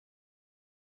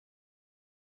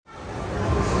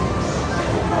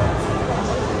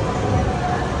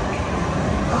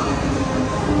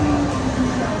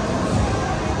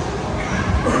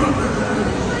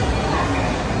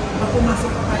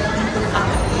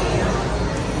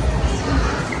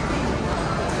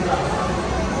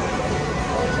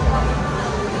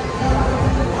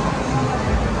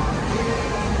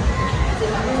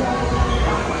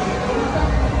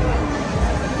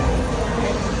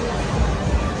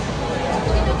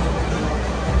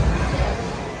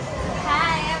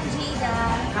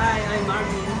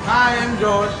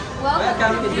Josh.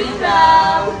 Welcome to Dream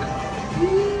Lab.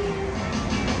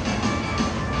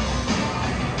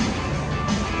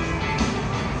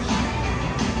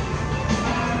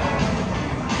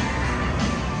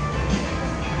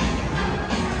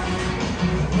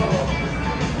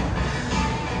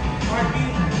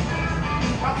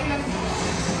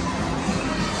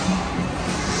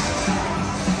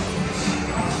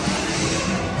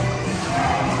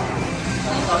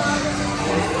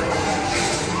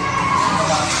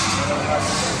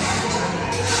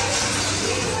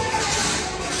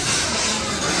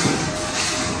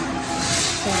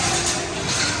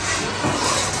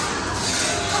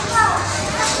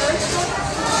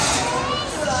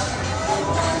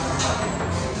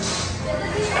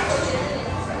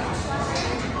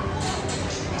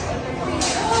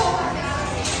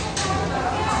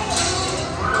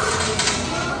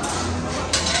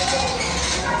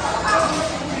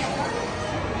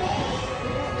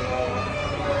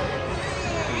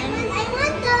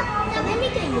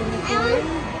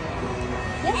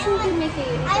 Yes, you can make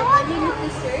it. I want you need to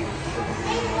search.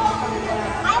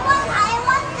 I want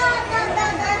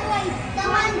the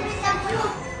one with the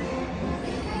fruit.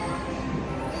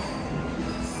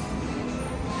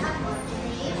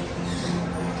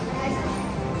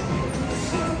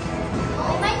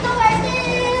 Oh my God,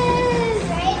 this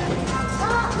right?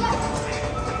 Oh yeah.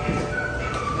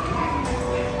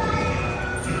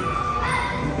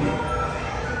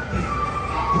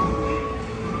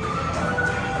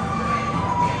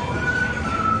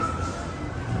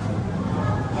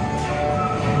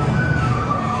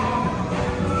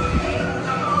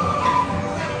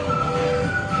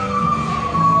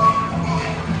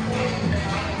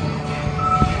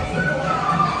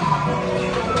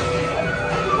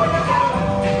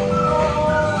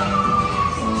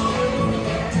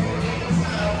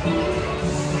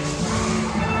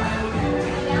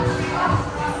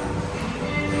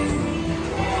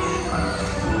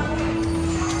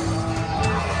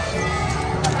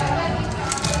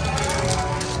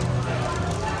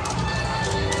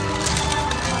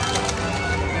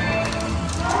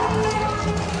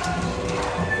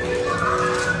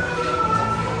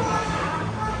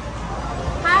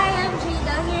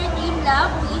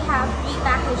 We have 3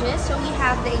 packages. So we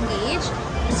have the Engage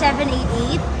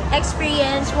 788,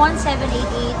 Experience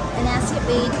 1788, and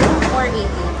Escapade 488.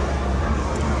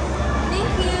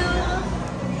 Thank you!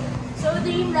 So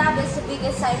Dream Lab is the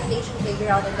biggest simulation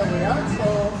playground in the world. So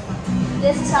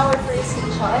this is our first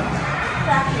station,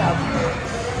 Craft Lab.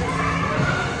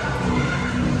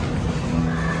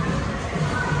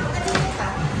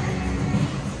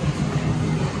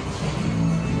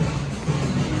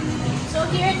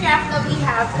 Here at Craft Lab, we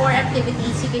have 4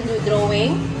 activities. You can do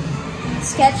drawing,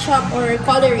 SketchUp or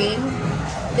coloring.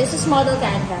 This is model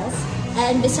canvas.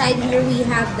 And beside here, we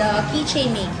have the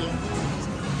keychain making.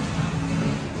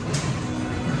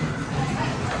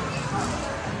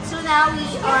 So now we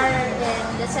are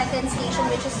in the second station,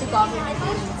 which is the government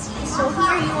agency. So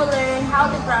here you will learn how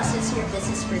to process your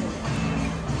business permit.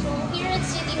 So here at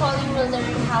City Hall, you will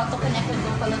learn how to connect with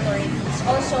local authorities.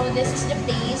 Also, this is the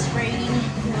place where you need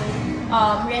to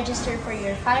register for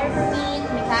your fire permit,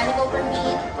 mechanical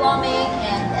permit, plumbing,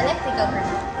 and electrical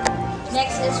permit.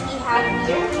 Next is we have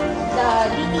here the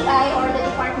DTI or the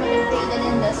Department of Trade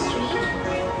and Industry.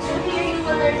 So here you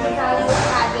will learn the value of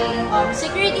having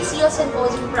security seals and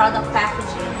posing product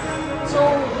packaging. So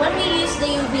when we use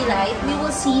the UV light, we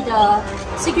will see the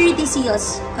security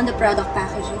seals on the product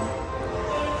packaging.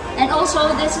 And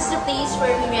also, this is the place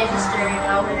where we register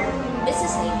our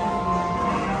business name.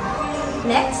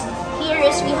 Next, here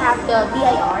is we have the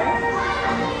BIR,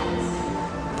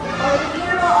 or the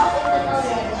Bureau of Internal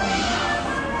Revenue.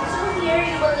 So here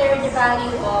you will learn the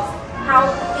value of how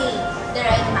to pay the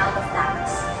right amount of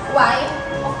tax. Why?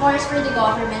 Of course, for the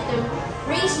government to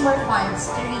raise more funds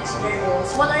to reach their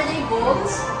goals. What are their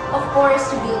goals? Of course,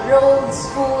 to build roads,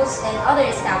 schools, and other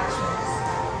establishments.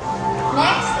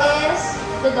 Next is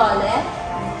the DOLE,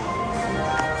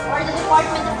 or the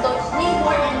Department of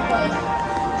Labor and Employment.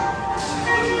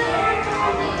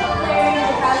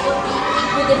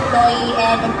 Good employee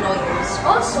and employers.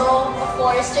 Also, of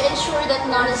course, to ensure that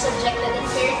none is subjected to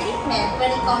fair treatment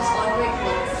when it comes on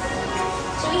workplace.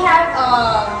 So we have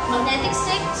magnetic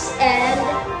sticks and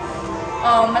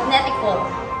magnetic wall,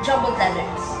 jumbled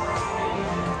letters.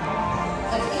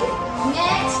 Okay.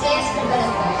 Next is the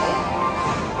barangay.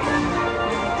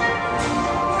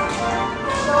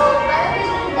 So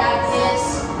barangay that is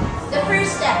the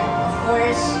first step, of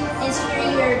course, in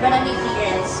securing your barangay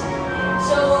clearance.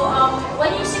 So,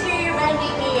 when you secure your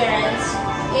barangay clearance,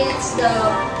 it's the...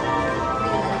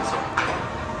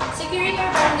 Securing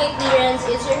your barangay clearance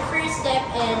is your first step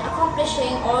in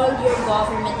accomplishing all your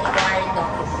government required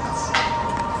documents.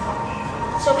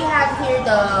 So we have here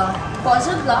the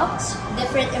puzzle blocks,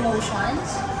 different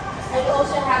emotions, and we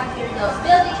also have here the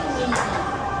building community.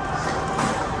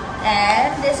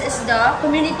 And this is the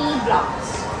community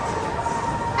blocks.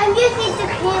 I'm using the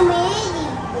community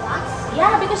blocks.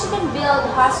 Yeah, because you can build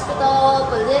hospital,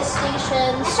 police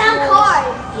stations, I found schools. car.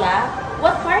 Yeah.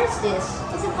 What car is this?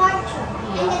 It's a fire truck.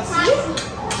 Yeah. And a taxi.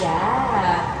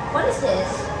 Yeah. What is this?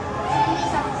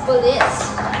 Police officer. Police.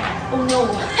 Oh no.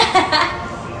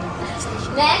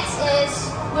 Next is,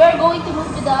 we're going to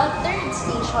move to the third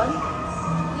station.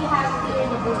 We have here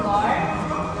the boulevard.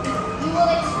 You will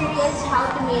experience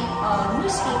how to make a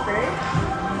newspaper.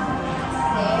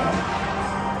 There.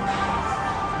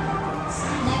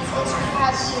 Next is, we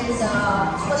have here the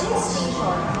police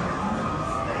station.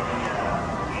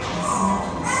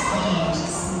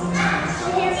 So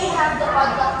here we have the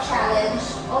padlock challenge.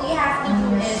 All you have to do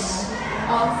is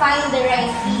find the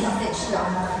right key of each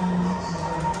lock.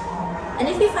 And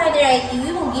if you find the right key,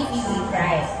 we will give you a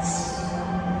prize.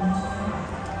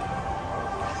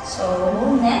 So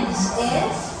next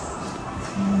is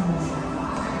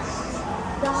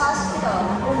the hospital.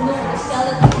 Oh no, the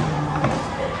skeleton.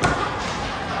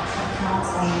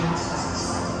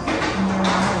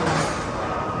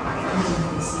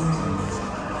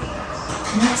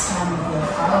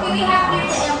 Okay, we have here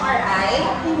the MRI.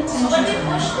 So when we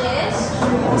push this,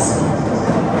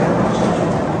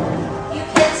 you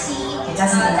can see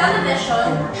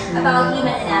television about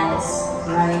human anatomy.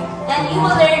 Right. And you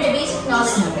will learn the basic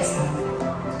knowledge of it.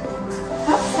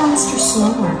 How fast or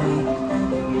slow are they?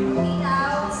 We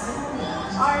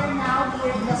are now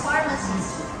here in the pharmacy.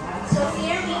 So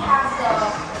here we have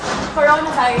the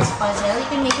coronavirus puzzle. You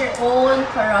can make your own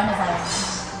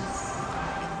coronavirus.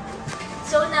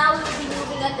 So now we will be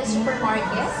moving at the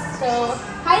supermarket. So,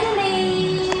 hi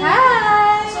Lily!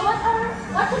 Hi! So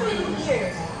what can we do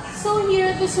here? So here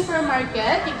at the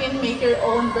supermarket, you can make your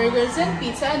own burgers and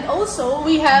pizza, and also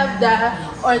we have the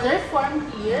order form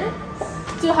here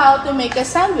to how to make a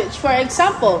sandwich. For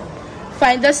example,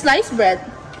 find the sliced bread.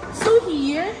 So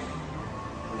here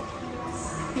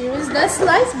is the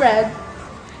sliced bread.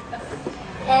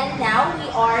 And now we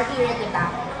are here at the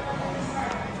back.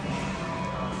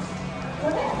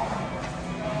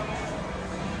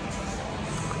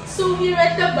 So here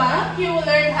at the bank, you will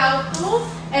learn how to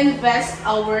invest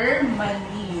our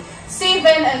money. Save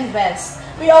and invest.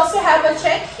 We also have a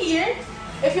check here.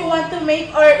 If you want to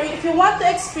make, or if you want to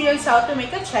experience how to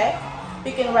make a check,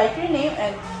 you can write your name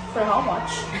and for how much.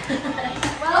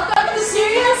 Welcome to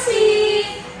Cereal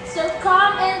City! So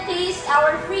come and taste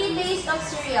our free taste of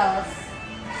cereals.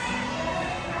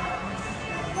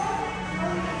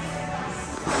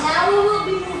 Now we will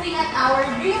be moving at our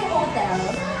dream hotel.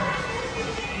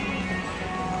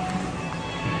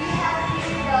 We have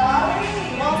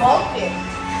here the Ball pit.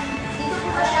 dito po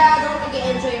masyadong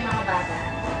nag-enjoy yung mga bata.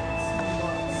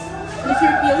 If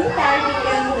you're feeling tired, you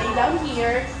can lay down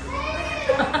here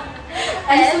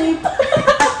and sleep.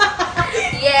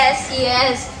 Yes,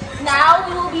 yes. Now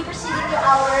we will be proceeding to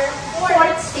our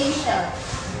fourth station.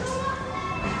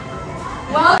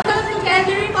 Welcome to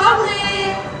Candy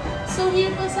Republic! So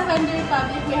here po sa Candy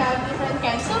Republic, we have different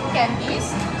kinds of candies.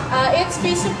 It's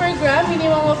based per gram,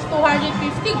 minimum of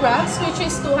 250 grams, which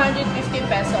is 250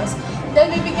 pesos.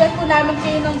 Then bibigyan po namin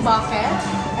kayo ng bucket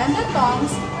and the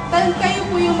tongs. Then kayo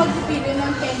po yung magpipili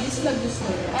ng candies na gusto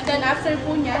nyo. And then after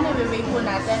po niya, nabiway po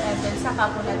natin and then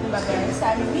saka po natin magayon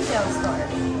sa aming retail store.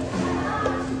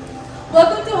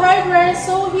 Welcome to hardware.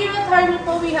 So here at hardware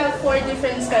po, we have 4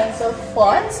 different kinds of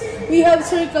pots. We have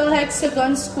circle,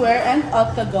 hexagon, square, and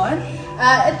octagon.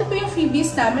 Ito po yung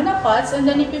freebies namin na pots, and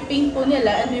then ipipaint po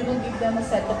nila, and we will give them a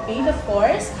set of paint, of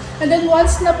course. And then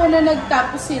once na po na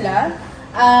nagtapos sila,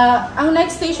 ang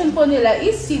next station po nila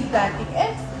is seed planting.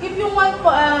 And if you want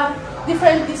po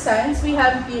different designs, we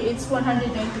have here, it's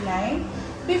 199,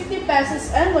 50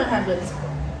 pesos, and 100.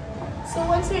 So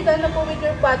once you're done na po with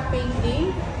your pot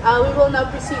painting, we will now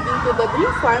proceed into the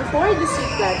green farm for the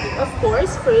seed planting. Of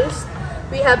course, first,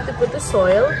 we have to put the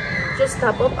soil just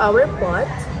top of our pot.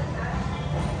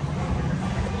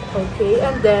 Okay,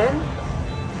 and then,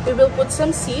 we will put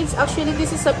some seeds. Actually,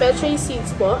 this is a pechay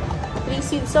seeds po. 3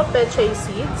 seeds of pechay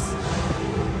seeds.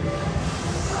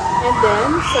 And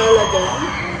then, soil again.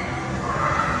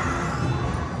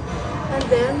 And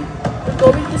then, we're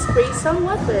going to spray some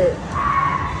water.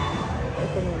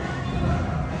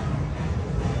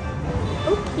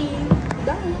 Okay,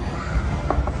 done.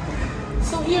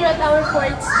 So here at our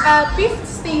fifth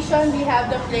station, we have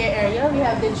the play area, we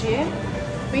have the gym,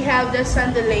 we have the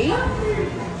sand lane,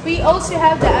 We also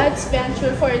have the ads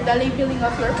venture for the labeling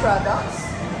of your products.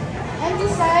 And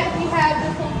beside, we have the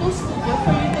photo studio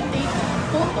for you to take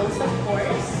photos, of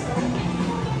course.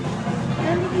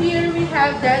 And here we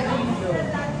have that window.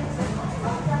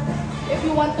 If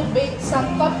you want to bake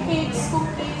some cupcakes,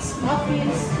 cookies,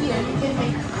 muffins, here you can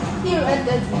make here at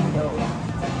that window.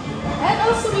 And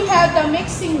also we have the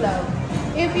mixing lab.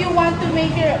 If you want to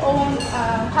make your own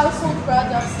household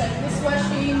products like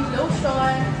dishwashing,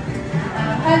 lotion,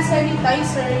 hand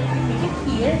sanitizer, you make it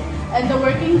here. And the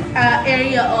working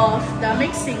area of the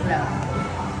mixing lab.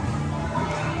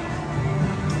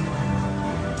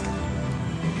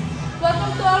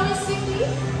 Welcome to our city,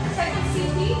 second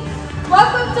city.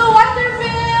 Welcome to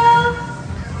Waterville!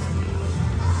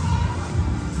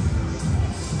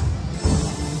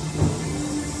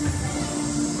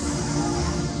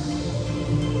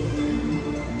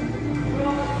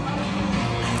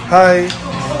 Hi.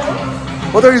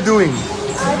 What are you doing?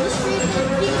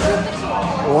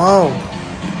 Wow.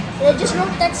 I just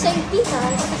wrote that same piece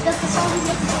because that's the song we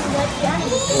make like the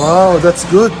anime. Wow, that's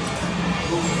good.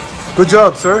 Good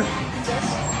job, sir.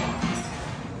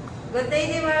 Good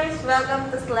day, Dimers.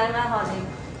 Welcome to Slimeaholic.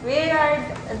 We are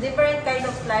a different kind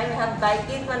of slime. We have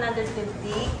Bikit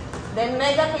 150, then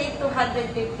Mega Kit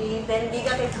 250, then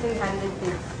Giga Kit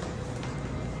 350.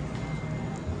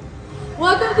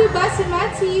 Welcome to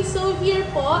Basimati. So here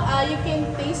po, you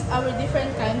can taste our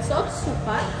different kinds of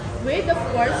suka with, of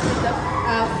course, with the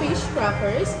fish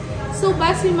crackers. So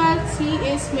Basimati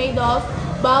is made of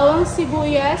bawang,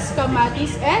 sibuyas,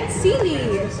 kamatis, and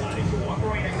sili.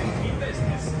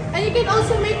 And you can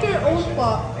also make your own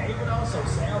po.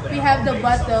 We have the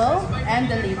bottle and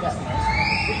the label.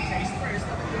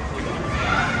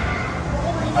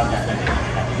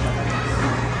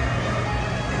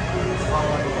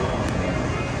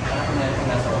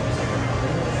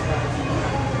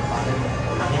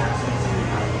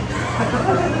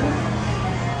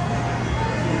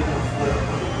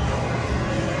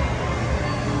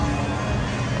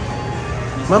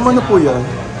 Ma'am, ano po yan?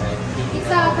 It's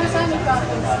a person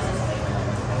process.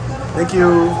 Thank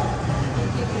you.